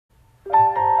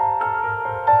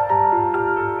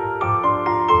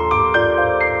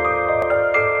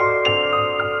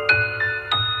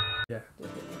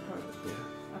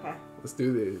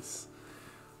do this.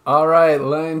 All right,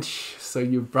 lunch. So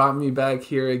you brought me back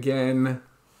here again.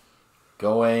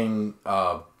 Going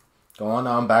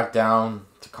on back down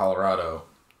to Colorado.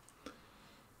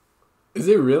 Is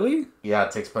it really? Yeah,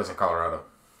 it takes place in Colorado.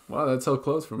 Wow, that's so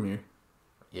close from here.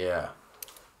 Yeah.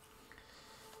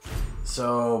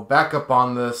 So back up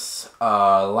on this.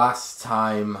 Last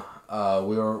time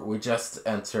we just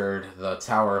entered the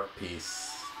Tower of Peace.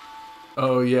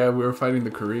 Oh yeah, we were fighting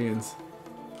the Koreans.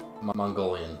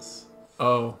 Mongolians.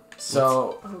 Oh.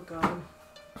 So. Oh god.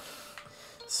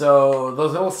 So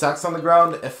those little sacks on the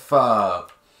ground, if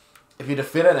you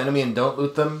defeat an enemy and don't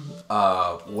loot them,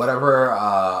 whatever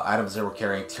items they were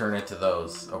carrying turn into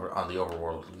those over on the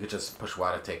overworld. You could just push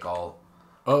Y to take all.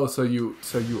 Oh, so you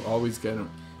always get them.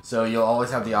 So you'll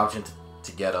always have the option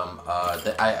to get them.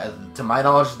 To my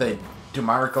knowledge, to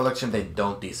my recollection, they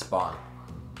don't despawn.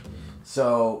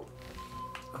 So.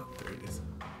 Oh, there it is.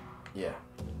 Yeah.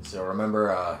 So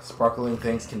remember, sparkling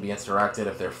things can be interacted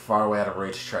if they're far away out of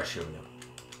range. Try shooting them.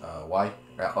 Y?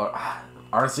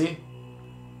 RZ?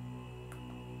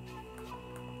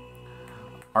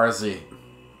 RZ.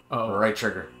 Oh. Right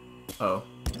trigger. Oh.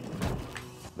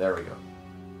 There we go.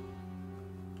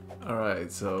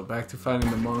 Alright, so back to fighting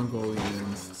the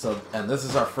Mongolians. So, and this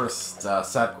is our first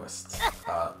side quest.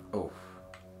 Oh.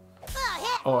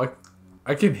 Oh,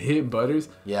 I can hit Butters?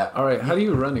 Yeah. Alright, how do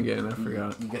you run again? I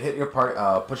forgot. You can hit your party,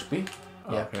 push B.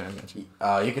 Oh, Yeah. okay, I got you.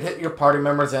 You can hit your party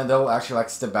members and they'll actually like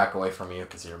step back away from you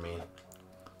because you're mean.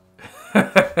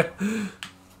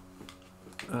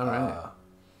 Alright.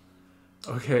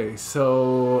 Okay,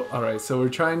 so so we're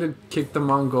trying to kick the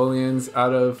Mongolians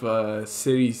out of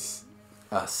City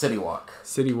Wok.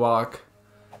 City Wok.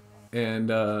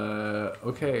 And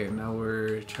okay, now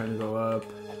we're trying to go up.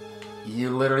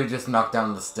 You literally just knocked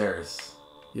down the stairs.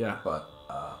 Yeah. But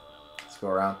let's go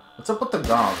around. What's up with the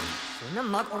gong?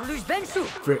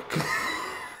 Frick.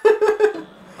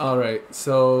 Alright,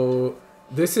 so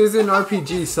this is an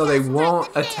RPG, so they won't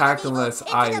attack unless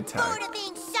I attack.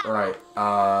 Alright,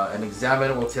 an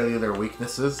examine will tell you their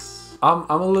weaknesses. I'm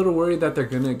a little worried that they're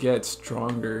gonna get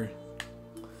stronger.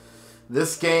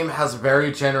 This game has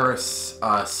very generous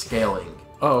scaling.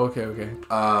 Oh, okay.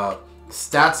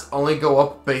 Stats only go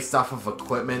up based off of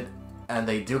equipment, and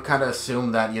they do kind of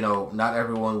assume that, you know, not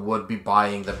everyone would be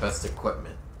buying the best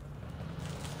equipment.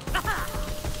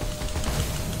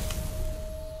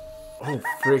 Oh,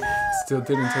 frick. Still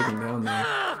didn't take him down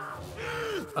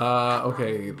though.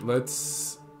 Okay,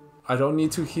 let's... I don't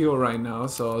need to heal right now,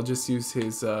 so I'll just use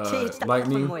his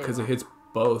lightning, because it hits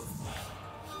both.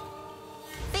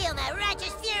 Feel my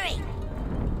righteous fury!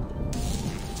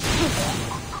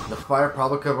 The fire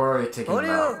probably could have already taken him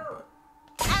out.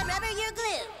 I'm rubber, you're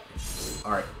glue!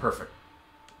 Alright, perfect.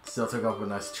 Still took off a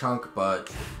nice chunk,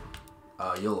 but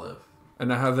you'll live.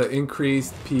 And I have the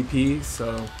increased PP,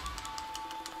 so...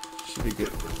 should be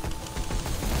good.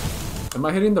 Am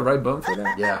I hitting the right button for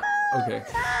that? Yeah. Okay.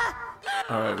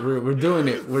 Alright, we're doing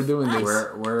it. We're doing this.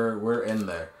 We're in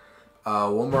there.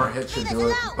 One more hit should do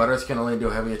it. Butters can only do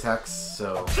heavy attacks,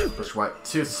 so push white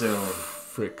too soon.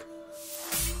 Frick.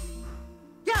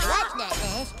 That's not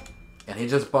nice. And he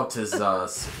just bumped his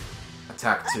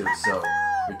attack too, so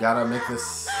we gotta make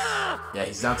this. Yeah,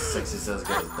 he's down to 6. He says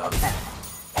get it done.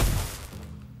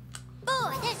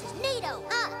 Boy, this is neato,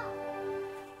 huh?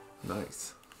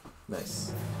 Nice.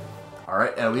 Nice.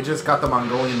 Alright, and we just got the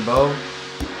Mongolian bow.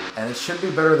 And it should be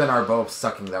better than our bow of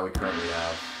sucking that we currently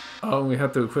have. Oh, we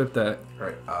have to equip that.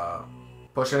 Right,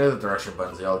 push any of the direction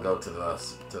buttons, they all go to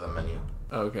the menu.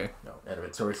 Oh, okay. No,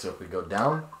 inventory, so if we go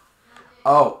down...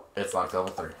 Oh, it's locked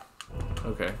level 3.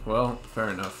 Okay, well, fair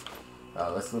enough.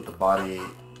 Let's loot the body.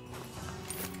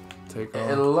 Take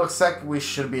It off. looks like we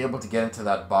should be able to get into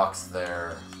that box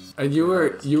there. And you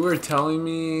were telling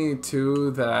me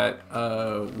too that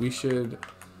we should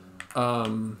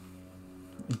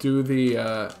do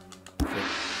the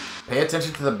Pay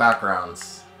attention to the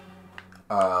backgrounds.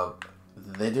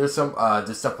 They do some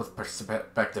do stuff with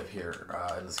perspective here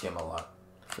in this game a lot.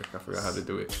 frick, I forgot how to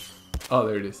do it. Oh,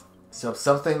 there it is. So if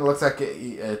something looks like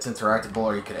it's interactable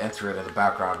or you can enter it in the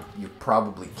background, you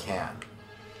probably can.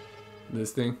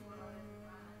 This thing.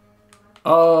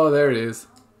 Oh, there it is.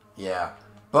 Yeah.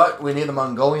 But we need a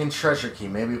Mongolian treasure key.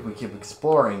 Maybe if we keep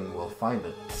exploring, we'll find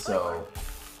it. So...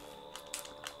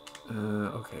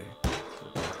 okay.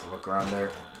 we have to look around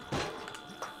there.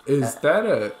 Is that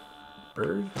a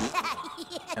bird?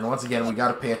 And once again, we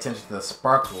gotta pay attention to the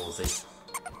sparkles.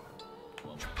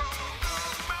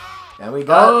 And we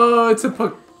got... Oh, it's a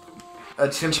Pokemon.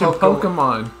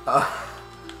 Pokemon.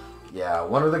 Yeah,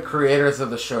 one of the creators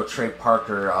of the show, Trey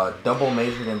Parker, double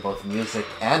majored in both music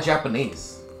and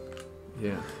Japanese.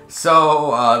 Yeah.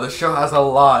 So, the show has a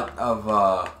lot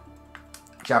of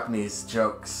Japanese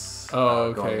jokes.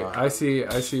 Oh, okay. Going on. I see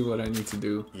what I need to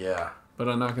do. Yeah. But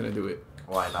I'm not gonna do it.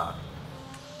 Why not?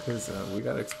 Because we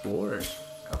gotta explore.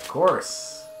 Of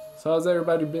course. So how's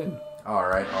everybody been?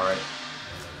 Alright.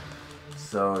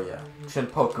 So, yeah. Chin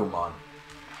Pokemon.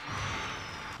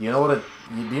 Do you know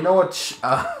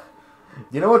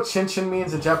what Chin Chin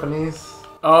means in Japanese?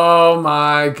 Oh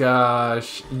my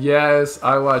gosh. Yes,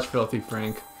 I watch Filthy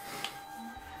Frank.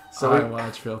 So I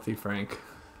watch Filthy Frank.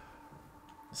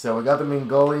 So we got the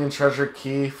Mongolian treasure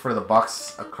key for the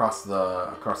box across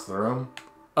the room.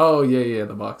 Oh yeah,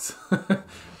 the box.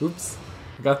 Oops.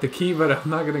 I got the key, but I'm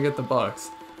not gonna get the box.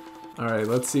 Alright,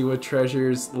 let's see what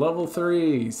treasures. Level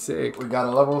 3, sick. We got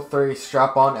a level 3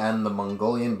 strap-on and the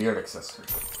Mongolian beard accessory.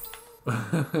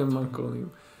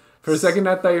 Mongolian. For a second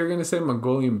I thought you were gonna say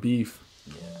Mongolian beef.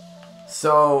 Yeah.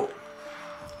 So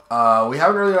we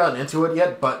haven't really gotten into it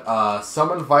yet, but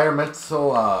some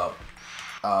environmental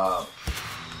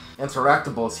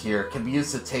interactables here can be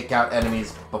used to take out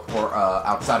enemies before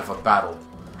outside of a battle,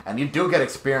 and you do get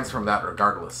experience from that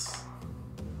regardless.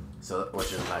 So,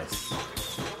 which is nice.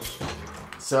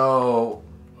 So,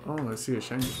 oh, I see a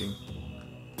shiny thing.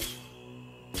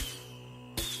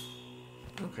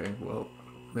 Okay, well,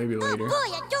 maybe later. Oh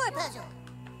boy, a door puzzle.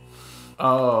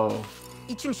 Oh.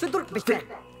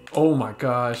 Oh my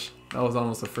gosh, that was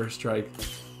almost the first strike.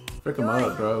 Frick him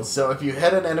up, bro. so if you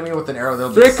hit an enemy with an arrow,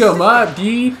 they'll Frick him up,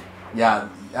 D. Yeah,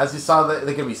 as you saw,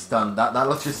 they can be stunned. That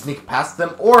lets you sneak past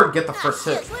them or get the first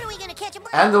hit. When are we gonna catch a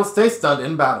break? And they'll stay stunned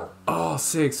in battle. Oh,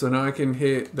 sick. So now I can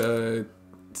hit the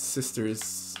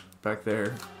sisters back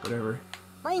there. Whatever.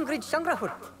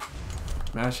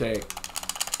 Mash A.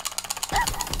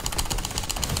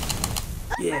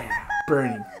 Yeah,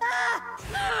 burning.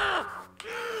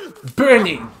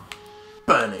 Burning!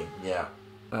 Burning, yeah.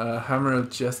 Hammer of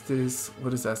Justice. What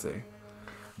does that say?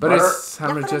 But it's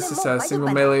Hammer of Justice has single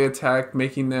melee attack,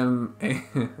 making them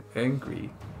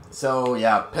angry. So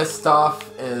yeah, pissed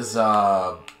off is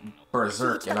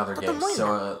berserk in other games.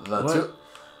 So the two,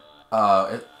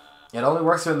 it only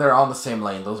works when they're on the same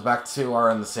lane. Those back two are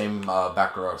in the same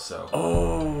back row. So.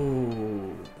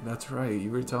 Oh, that's right.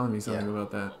 You were telling me something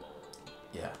about that.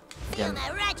 Yeah. Feel Again.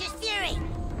 my righteous fury.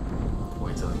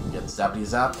 Wait till you get zappity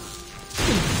zap.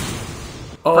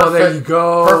 Oh, Perfect, there you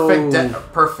go.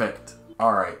 Perfect.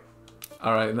 All right.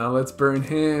 All right, now let's burn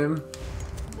him.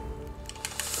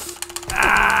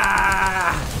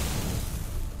 Ah!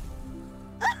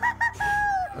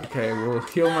 Okay, we'll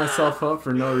heal myself up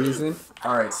for no reason.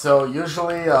 All right. So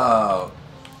usually,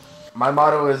 my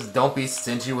motto is don't be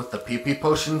stingy with the PP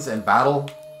potions in battle.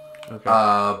 Okay.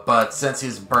 But since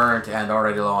he's burnt and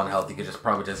already low on health, he could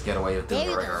probably just get away with doing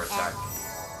the regular attack.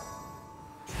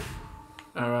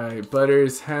 Alright,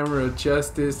 Butters, Hammer of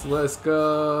Justice, let's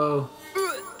go.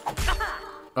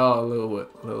 Oh, a little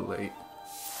late.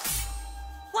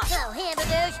 Hello,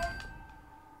 hamburgers.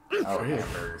 Oh,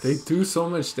 hamburgers. They do so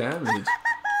much damage.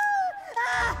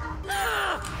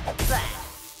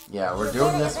 Yeah, we're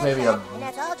doing this maybe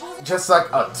just like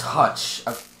a touch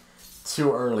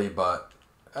too early, but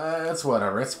it's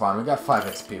whatever. It's fine. We got 5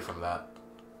 XP from that.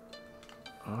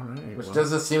 Alright. Which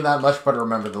doesn't seem that much, but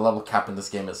remember, the level cap in this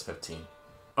game is 15.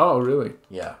 Oh, really?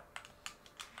 Yeah.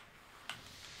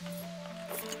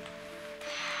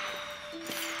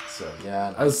 So,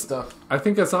 yeah, nice stuff. I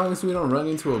think as long as we don't run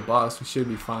into a boss, we should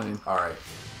be fine. Alright.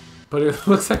 But it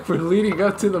looks like we're leading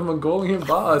up to the Mongolian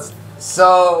boss.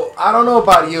 So, I don't know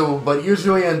about you, but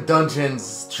usually in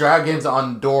dungeons, dragons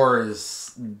on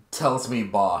doors tells me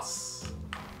boss.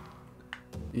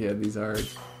 Yeah, these are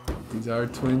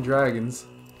twin dragons.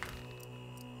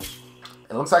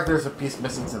 It looks like there's a piece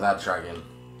missing to that dragon.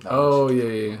 Oh,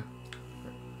 yeah.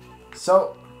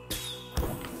 So.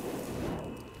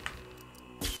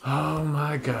 Oh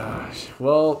my gosh.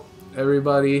 Well,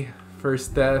 everybody,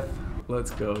 first death.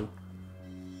 Let's go.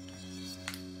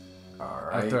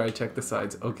 Alright. After I check the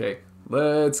sides. Okay,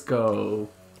 let's go.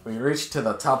 We reached to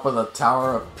the top of the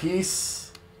Tower of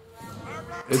Peace.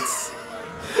 It's...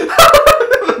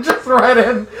 just right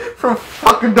in from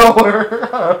fucking nowhere.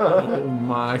 Oh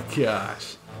my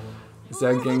gosh. Is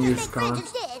that Genghis Khan?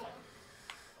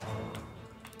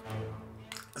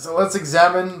 So let's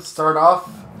start off.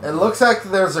 It looks like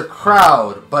there's a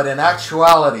crowd, but in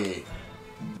actuality,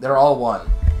 they're all one.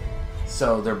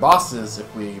 So they're bosses.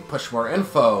 If we push more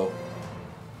info,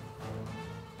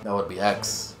 that would be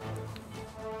X.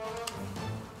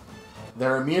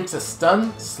 They're immune to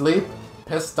stun, sleep,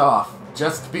 pissed off,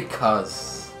 just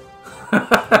because.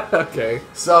 Okay.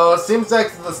 So it seems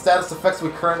like the status effects we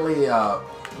currently,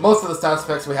 most of the status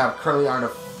effects we have currently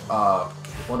aren't,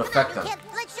 won't affect them.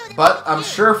 But I'm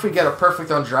sure if we get a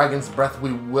perfect on Dragon's Breath,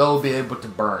 we will be able to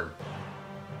burn.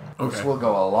 Okay. Which will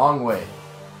go a long way.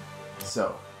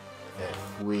 So,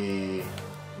 if we...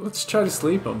 Let's try to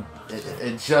sleep him.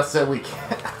 It just said we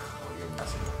can't... Oh, you're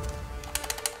messing.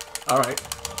 Alright.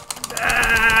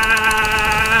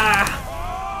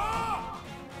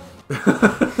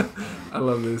 I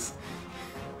love this.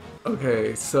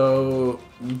 Okay, so...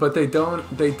 But they don't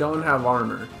have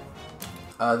armor.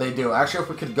 They do. Actually, if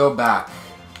we could go back.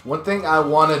 One thing I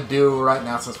want to do right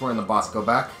now, since we're in the boss, go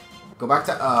back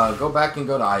and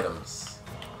go to items.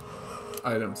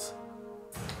 Items.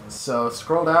 So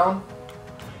scroll down.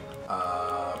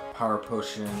 Power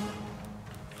potion.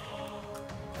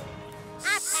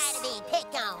 I'm tired of being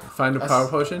picked on. Find a power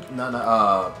potion?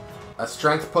 No. A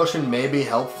strength potion may be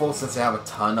helpful since they have a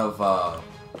ton of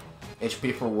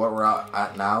HP for what we're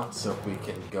at now. So if we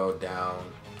can go down.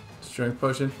 Strength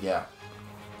potion? Yeah.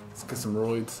 Let's get some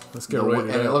roids. Let's get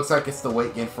roided. And it looks like it's the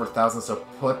weight gain for 1,000. So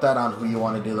put that on who you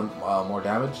want to do the more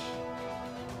damage.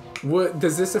 What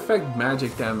does this affect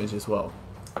magic damage as well?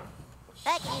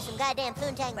 I could use some goddamn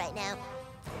poontang right now.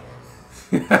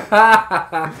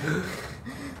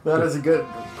 That is a good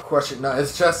question. No,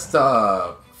 it's just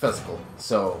physical.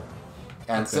 So,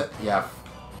 and okay. Yeah.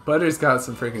 Butters got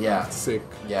some freaking sick.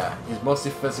 Yeah, he's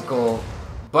mostly physical.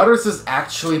 Butters is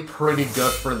actually pretty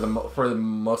good for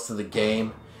most of the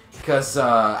game because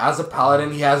as a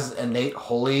paladin, he has innate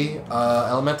holy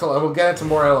elemental, and we'll get into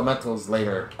more elementals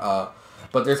later.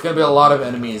 But there's gonna be a lot of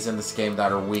enemies in this game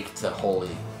that are weak to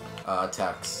holy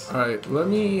attacks. All right, let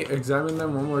me examine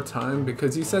them one more time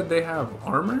because you said they have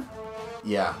armor.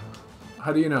 Yeah.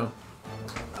 How do you know?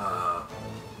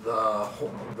 The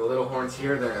little horns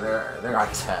here, they're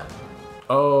at 10.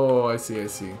 Oh, I see.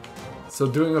 So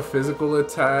doing a physical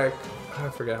attack, I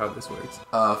forget how this works.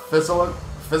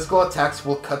 Physical attacks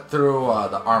will cut through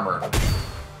the armor,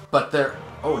 but there.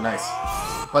 Oh, nice.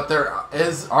 But there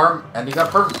is and you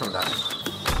got perfect from that.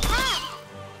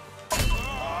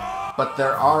 But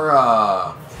there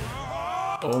are.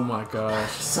 Oh my gosh.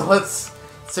 So let's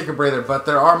take a breather. But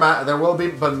there will be,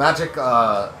 but magic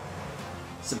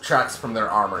subtracts from their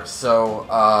armor.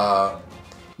 So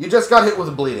you just got hit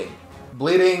with bleeding.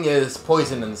 Bleeding is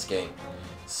poison in this game.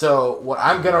 So what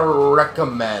I'm gonna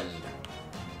recommend,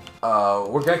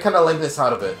 we're gonna kind of lay this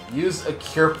out a bit. Use a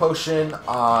cure potion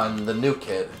on the new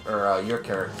kid or your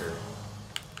character.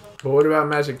 But what about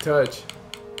magic touch?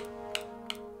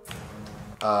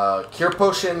 Cure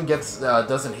potion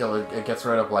doesn't heal. It gets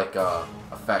rid of like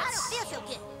effects. I don't feel so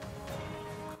good.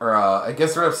 Or it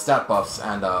gets rid of stat buffs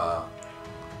and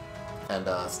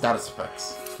status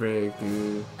effects. Frick,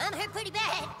 dude. I'm hurt pretty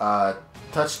bad.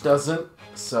 Touch doesn't.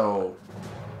 So.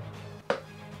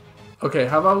 Okay,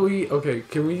 how about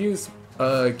can we use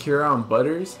cure on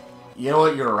Butters? You know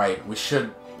what? You're right. We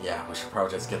should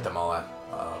probably just get them all at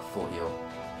full heal.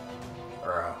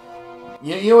 Or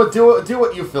you know what? Do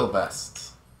what you feel best.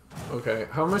 Okay,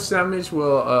 how much damage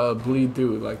will bleed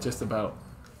do? Like just about.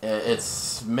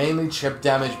 It's mainly chip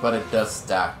damage, but it does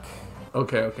stack.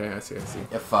 Okay, I see.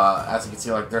 If as you can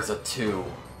see, like there's a 2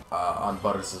 on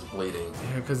Butters' bleeding.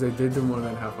 Yeah, because they did do more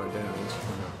than half my damage.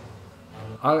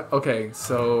 Okay,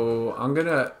 so I'm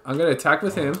gonna attack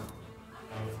with him.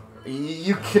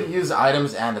 You could use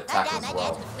items and attack as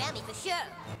well.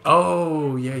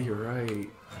 Oh yeah, you're right.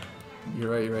 You're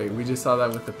right. We just saw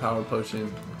that with the power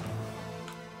potion.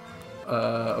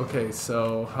 Okay,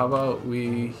 so how about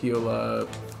we heal up?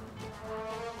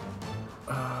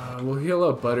 We'll heal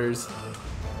up Butters.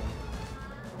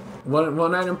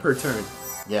 One item per turn.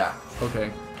 Yeah.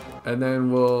 Okay, and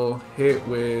then we'll hit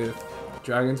with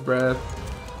Dragon's Breath.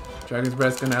 Dragon's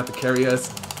Breath's gonna have to carry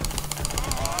us.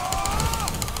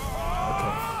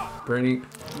 Okay, burning.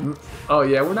 Oh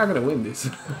yeah, we're not gonna win this.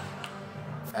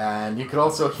 And you could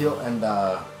also heal, and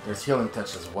there's healing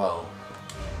touch as well.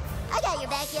 I got your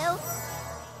back, yo.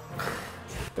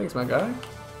 Thanks, my guy.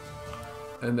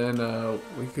 And then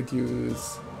we could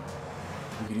use.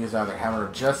 You could use either Hammer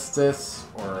of Justice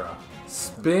or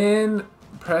spin.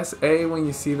 Press A when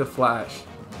you see the flash.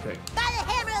 Okay. By the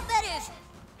hammer of Butters.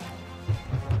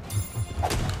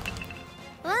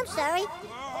 Oh, I'm sorry.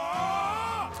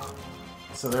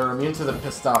 So they're immune to the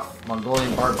pissed off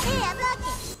Mongolian barbecue. Hey, I'm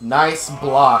lucky. Nice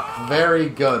block. Very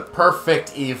good.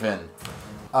 Perfect even.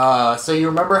 So you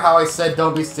remember how I said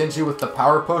don't be stingy with the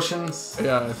power potions?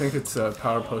 Yeah, I think it's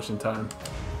power potion time.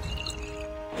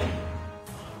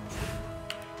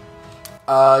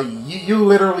 You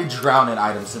literally drown in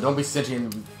items, so don't be stingy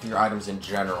with your items in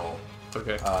general.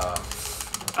 Okay.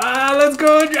 Let's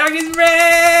go, Dragon's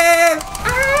Breath!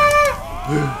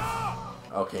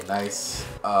 Okay, nice.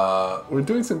 We're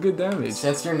doing some good damage.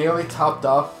 Since you're nearly topped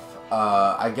off,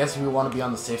 I guess if you want to be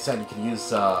on the safe side, you can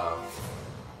use a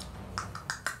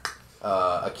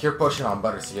cure potion on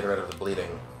Butters to get rid of the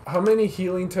bleeding. How many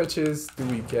healing touches do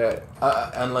we get?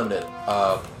 Unlimited.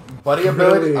 Buddy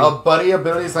ability. Really? Buddy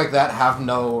abilities like that have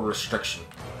no restriction.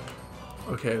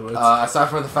 Okay, let's. Aside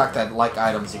from the fact that like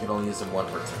items, you can only use them one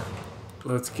per turn.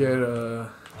 Let's get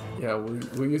yeah,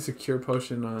 we'll use a cure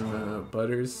potion on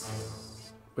Butters.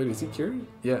 Wait, is he cured?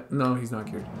 Yeah, no, he's not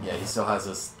cured. Yeah, he still has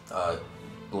this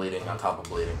bleeding on top of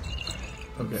bleeding.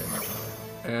 Okay,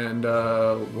 and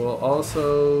we'll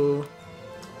also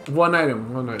one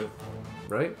item,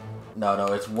 right?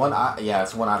 No, it's one. Yeah,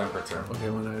 it's one item per turn. Okay,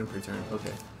 one item per turn.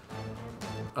 Okay.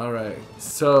 All right.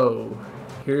 So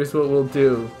here's what we'll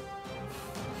do.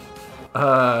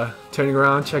 Turning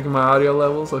around, checking my audio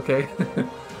levels. Okay.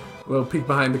 Little peek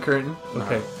behind the curtain.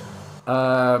 Okay.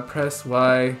 Press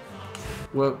Y.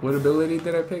 What ability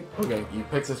did I pick? Okay. You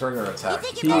picked his regular attack.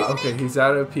 Okay, he's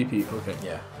out of PP. Okay.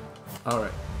 Yeah. All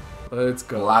right. Let's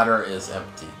go. Ladder is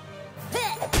empty.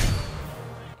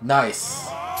 Nice.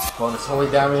 Bonus holy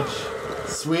damage.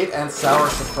 Sweet and sour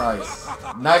surprise.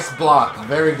 Nice block.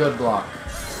 Very good block.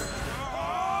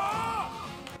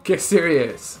 Get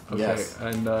serious. Okay. Yes.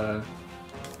 And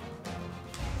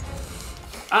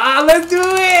let's do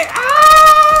it!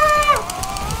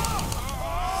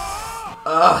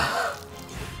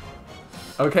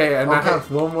 Okay, and I have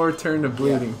one more turn of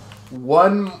bleeding. Yeah.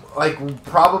 One, like,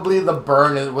 probably the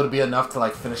burn would be enough to,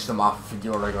 like, finish them off if you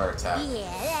do a regular attack.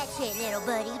 Yeah, that's it, little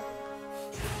buddy.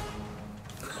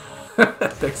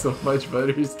 Thanks so much,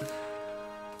 Butters.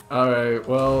 Alright,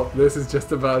 well, this is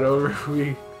just about over.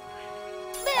 We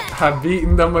have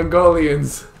beaten the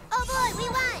Mongolians. Oh boy, we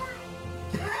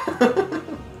won!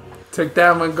 Take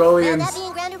that, Mongolians. That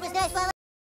being grounded was nice while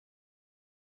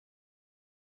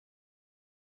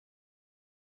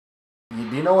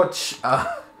Do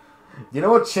you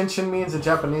know what Chin Chin means in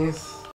Japanese?